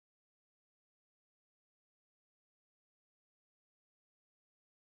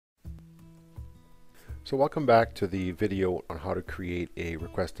So welcome back to the video on how to create a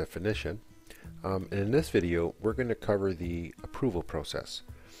request definition. And in this video, we're going to cover the approval process.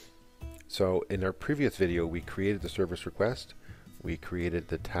 So in our previous video, we created the service request, we created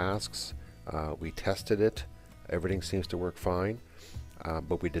the tasks, we tested it, everything seems to work fine,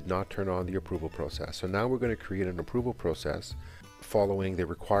 but we did not turn on the approval process. So now we're going to create an approval process following the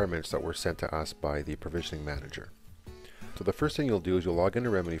requirements that were sent to us by the provisioning manager. So the first thing you'll do is you'll log into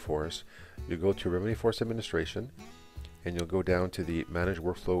Remedyforce, you'll go to Remedyforce Administration, and you'll go down to the Manage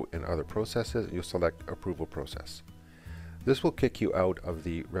Workflow and Other Processes, and you'll select Approval Process. This will kick you out of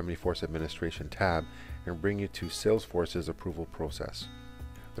the Remedyforce Administration tab and bring you to Salesforce's approval process.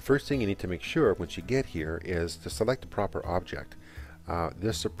 The first thing you need to make sure once you get here is to select the proper object.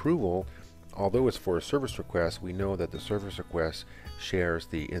 This approval, although it's for a service request, we know that the service request shares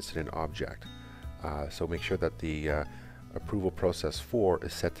the incident object. So make sure that the approval process 4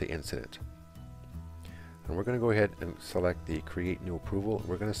 is set to incident. And we're going to go ahead and select the create new approval.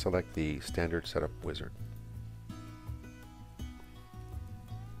 We're going to select the standard setup wizard.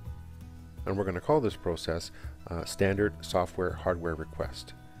 And we're going to call this process standard software hardware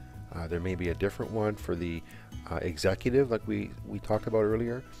request. There may be a different one for the executive like we talked about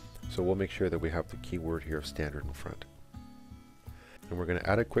earlier. So we'll make sure that we have the keyword here of standard in front. And we're going to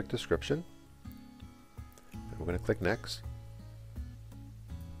add a quick description. We're going to click next.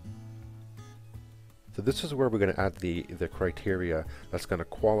 So this is where we're going to add the criteria that's going to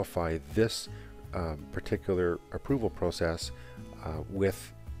qualify this particular approval process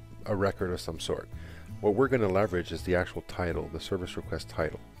with a record of some sort. What we're going to leverage is the actual title, the service request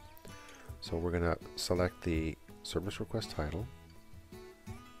title. So we're going to select the service request title.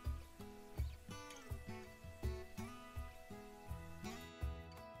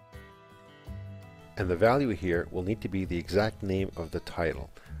 And the value here will need to be the exact name of the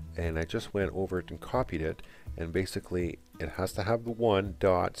title. And I just went over it and copied it, and basically it has to have the one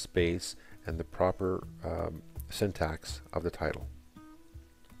dot space and the proper syntax of the title.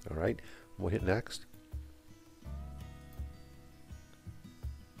 Alright, we'll hit next.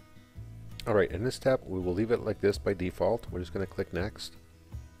 Alright, in this step we will leave it like this by default. We're just going to click next.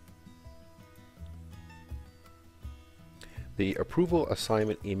 The approval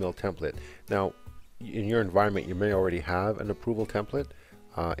assignment email template. Now, in your environment you may already have an approval template.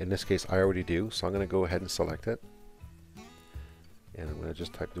 In this case I already do, so I'm going to go ahead and select it, and I'm going to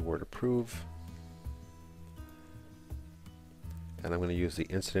just type the word approve, and I'm going to use the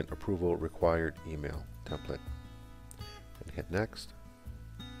incident approval required email template and hit next.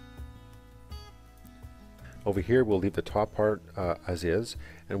 Over here we'll leave the top part as is,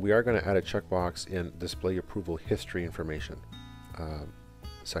 and we are going to add a checkbox in display approval history information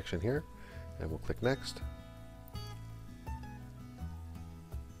section here, and we'll click next.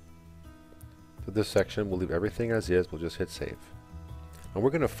 For this section we'll leave everything as is, we'll just hit save. And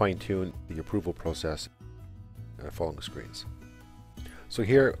we're going to fine-tune the approval process in the following screens. So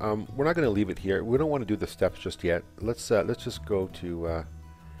here we're not going to leave it here. We don't want to do the steps just yet. Let's just go to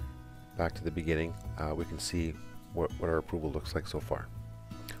back to the beginning. We can see what our approval looks like so far.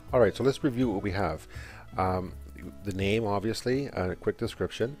 Alright, so let's review what we have. The name, obviously, a quick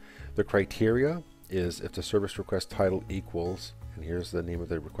description. The criteria is if the service request title equals, and here's the name of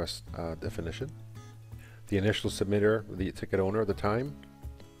the request definition. The initial submitter, the ticket owner at the time.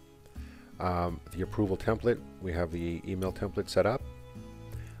 The approval template, we have the email template set up.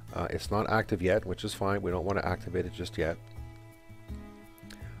 It's not active yet, which is fine. We don't want to activate it just yet.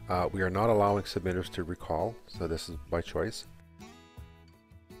 We are not allowing submitters to recall, so this is by choice.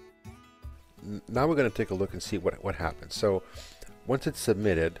 Now we're going to take a look and see what happens. So once it's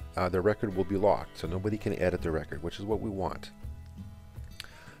submitted, the record will be locked, so nobody can edit the record, which is what we want.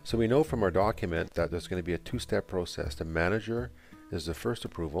 So we know from our document that there's going to be a two-step process. The manager is the first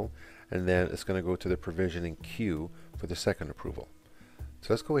approval, and then it's going to go to the provisioning queue for the second approval. So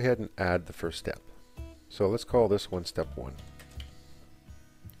let's go ahead and add the first step. So let's call this one step 1.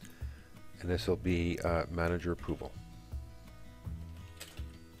 And this will be manager approval.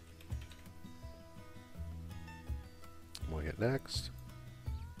 We'll hit next.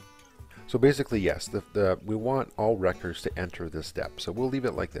 So basically, yes, we want all records to enter this step. So we'll leave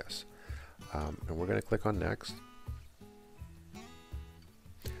it like this. And we're going to click on next.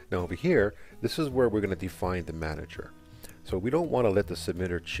 Now over here, this is where we're going to define the manager. So we don't want to let the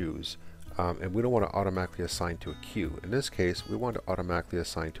submitter choose, and we don't want to automatically assign to a queue. In this case, we want to automatically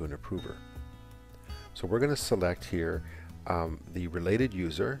assign to an approver. So we're going to select here the related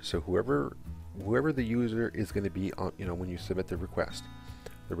user. So whoever the user is going to be on, when you submit the request,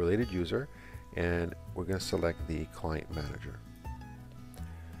 the related user, and we're going to select the client manager.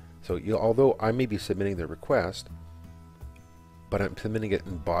 So although I may be submitting the request, but I'm submitting it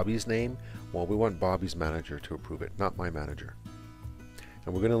in Bobby's name, well, we want Bobby's manager to approve it, not my manager.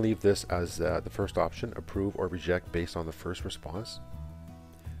 And we're going to leave this as the first option, approve or reject based on the first response.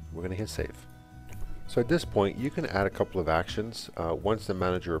 We're going to hit save. So at this point, you can add a couple of actions. Once the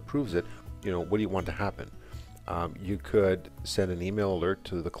manager approves it, what do you want to happen? You could send an email alert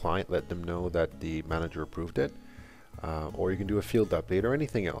to the client, let them know that the manager approved it, or you can do a field update or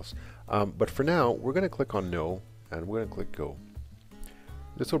anything else. But for now, we're going to click on no, and we're going to click go.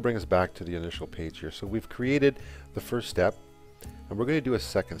 This will bring us back to the initial page here. So we've created the first step, and we're going to do a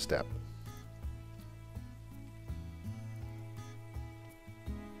second step.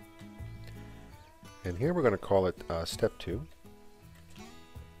 And here we're going to call it step 2.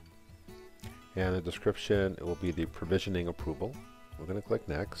 And the description, it will be the provisioning approval. We're going to click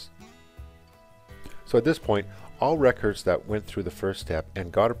next. So at this point, all records that went through the first step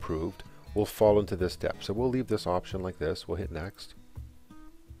and got approved will fall into this step. So we'll leave this option like this. We'll hit next.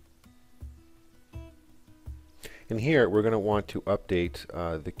 And here we're going to want to update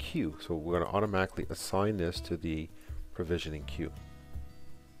the queue. So we're going to automatically assign this to the provisioning queue.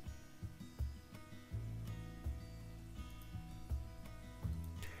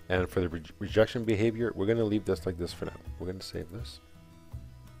 And for the rejection behavior, we're going to leave this like this for now. We're going to save this.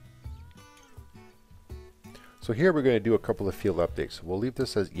 So here we're going to do a couple of field updates. We'll leave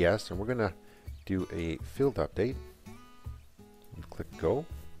this as yes, and we're going to do a field update. Click go.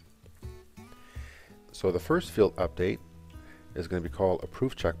 So the first field update is going to be called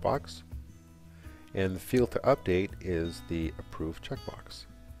approve checkbox, and the field to update is the approve checkbox.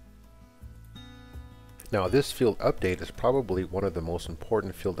 Now this field update is probably one of the most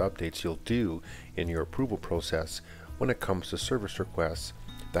important field updates you'll do in your approval process when it comes to service requests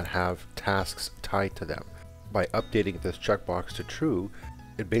that have tasks tied to them. By updating this checkbox to true,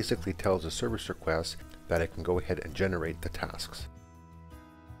 it basically tells the service request that it can go ahead and generate the tasks.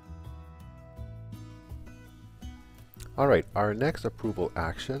 Alright, our next approval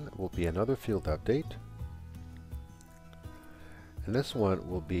action will be another field update. And this one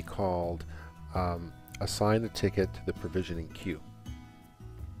will be called assign the ticket to the provisioning queue.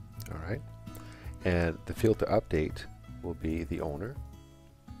 Alright, and the field to update will be the owner.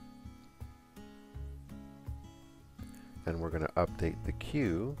 And we're going to update the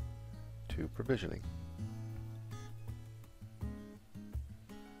queue to provisioning.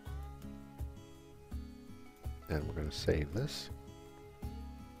 And we're going to save this.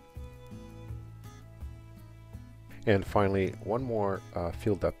 And finally, one more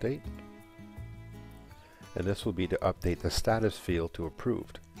field update. And this will be to update the status field to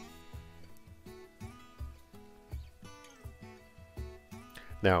approved.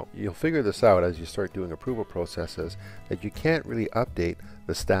 Now, you'll figure this out as you start doing approval processes, that you can't really update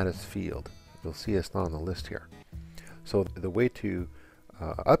the status field. You'll see it's not on the list here. So the way to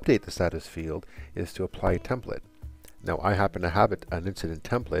update the status field is to apply a template. Now, I happen to have an incident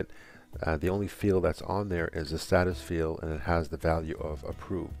template. The only field that's on there is the status field, and it has the value of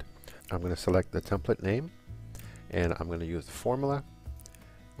approved. I'm going to select the template name, and I'm going to use the formula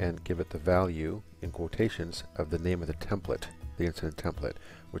and give it the value in quotations of the name of the template, the incident template,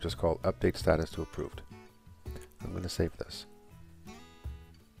 which is called update status to approved. I'm going to save this.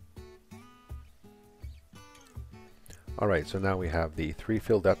 Alright, so now we have the 3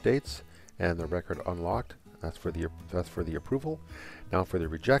 field updates and the record unlocked. That's for the approval. Now for the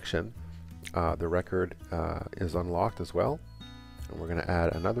rejection, the record is unlocked as well. And we're going to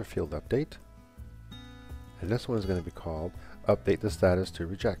add another field update. And this one is going to be called update the status to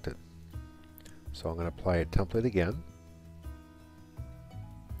rejected. So I'm going to apply a template again.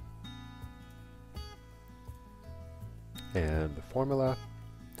 And the formula,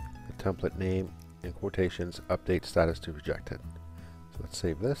 the template name, in quotations, update status to rejected. So let's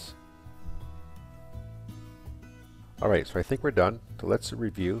save this. Alright, so I think we're done. So let's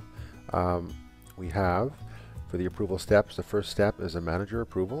review. We have, for the approval steps, the first step is a manager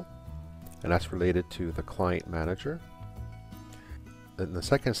approval, and that's related to the client manager. Then the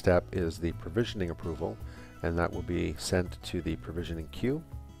second step is the provisioning approval, and that will be sent to the provisioning queue.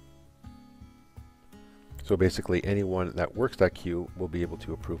 So basically anyone that works that queue will be able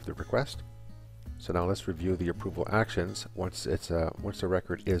to approve the request. So now let's review the approval actions. Once the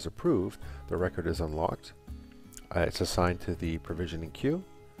record is approved, the record is unlocked. It's assigned to the provisioning queue.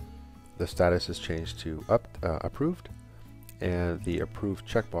 The status is changed to approved, and the approved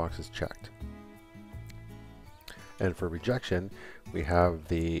checkbox is checked. And for rejection, we have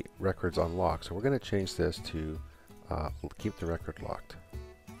the records unlocked. So we're going to change this to keep the record locked.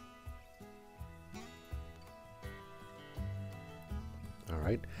 Alright.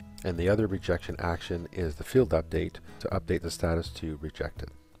 right? And the other rejection action is the field update to update the status to rejected.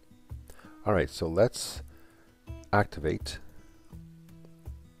 All right, so let's activate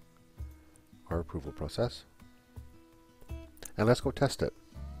our approval process and let's go test it.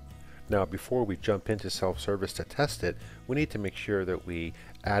 Now, before we jump into self-service to test it, we need to make sure that we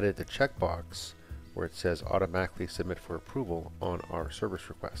added the checkbox where it says automatically submit for approval on our service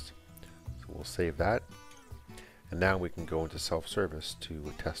request. So we'll save that, and now we can go into self-service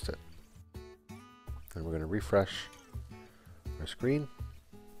to test it. And we're going to refresh our screen.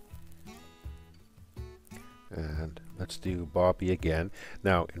 And let's do Bobby again.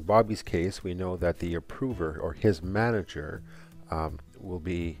 Now, in Bobby's case, we know that the approver or his manager will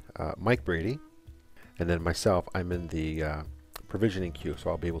be Mike Brady, and then myself, I'm in the provisioning queue, so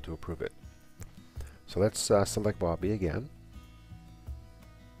I'll be able to approve it. So let's select Bobby again.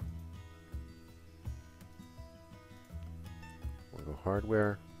 We'll go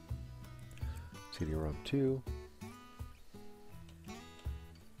hardware, CD-ROM 2.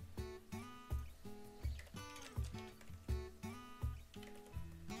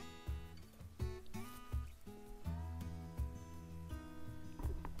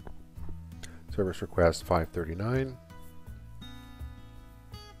 Service request 539.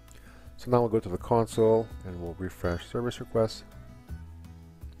 So now we'll go to the console and we'll refresh service requests.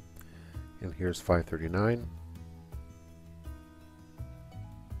 And here's 539.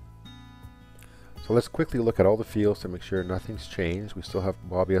 So let's quickly look at all the fields to make sure nothing's changed. We still have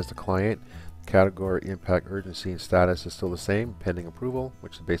Bobby as the client. Category, impact, urgency, and status is still the same, pending approval,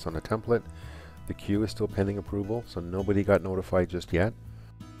 which is based on the template. The queue is still pending approval, so nobody got notified just yet.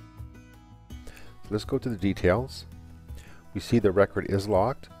 Let's go to the details. We see the record is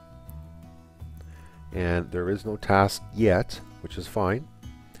locked and there is no task yet, which is fine.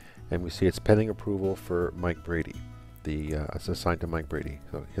 And we see it's pending approval for Mike Brady. It's assigned to Mike Brady,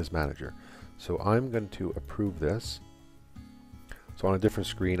 so his manager. So I'm going to approve this. So on a different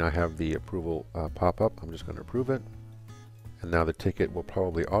screen, I have the approval pop up. I'm just going to approve it. And now the ticket will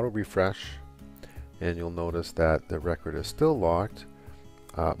probably auto refresh, and you'll notice that the record is still locked.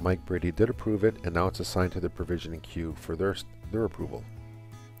 Mike Brady did approve it, and now it's assigned to the provisioning queue for their approval.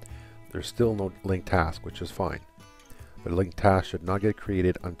 There's still no linked task, which is fine. The linked task should not get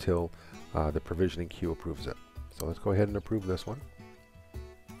created until the provisioning queue approves it. So let's go ahead and approve this one.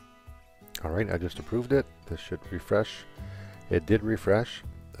 All right, I just approved it. This should refresh. It did refresh.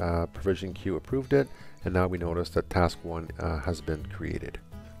 Provisioning queue approved it, and now we notice that task 1 has been created.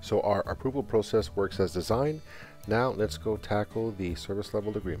 So our approval process works as designed. Now let's go tackle the service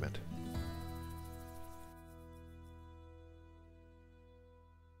level agreement.